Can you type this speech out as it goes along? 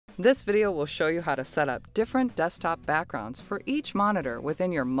This video will show you how to set up different desktop backgrounds for each monitor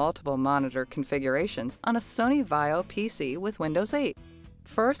within your multiple monitor configurations on a Sony Vaio PC with Windows 8.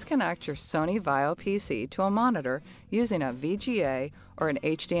 First, connect your Sony Vaio PC to a monitor using a VGA or an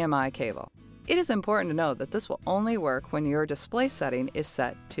HDMI cable. It is important to note that this will only work when your display setting is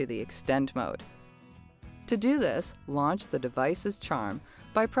set to the Extend mode. To do this, launch the device's charm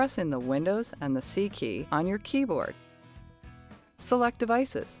by pressing the Windows and the C key on your keyboard. Select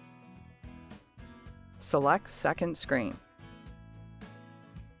Devices. Select Second Screen.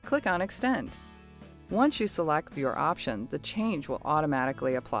 Click on Extend. Once you select your option, the change will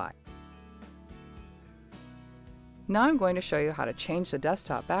automatically apply. Now I'm going to show you how to change the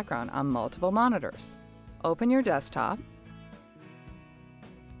desktop background on multiple monitors. Open your desktop.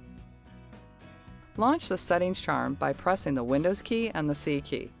 Launch the Settings charm by pressing the Windows key and the C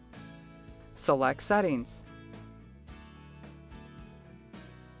key. Select Settings.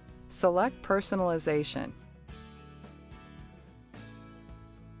 Select Personalization.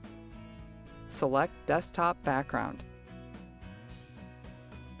 Select Desktop Background.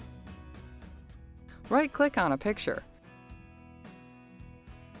 Right-click on a picture.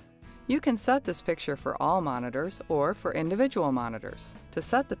 You can set this picture for all monitors or for individual monitors. To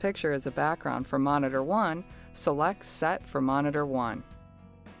set the picture as a background for monitor 1, select Set for monitor 1.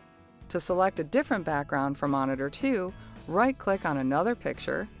 To select a different background for monitor 2, right-click on another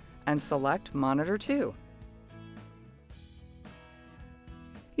picture and select monitor 2.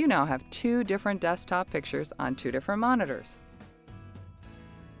 You now have two different desktop pictures on two different monitors.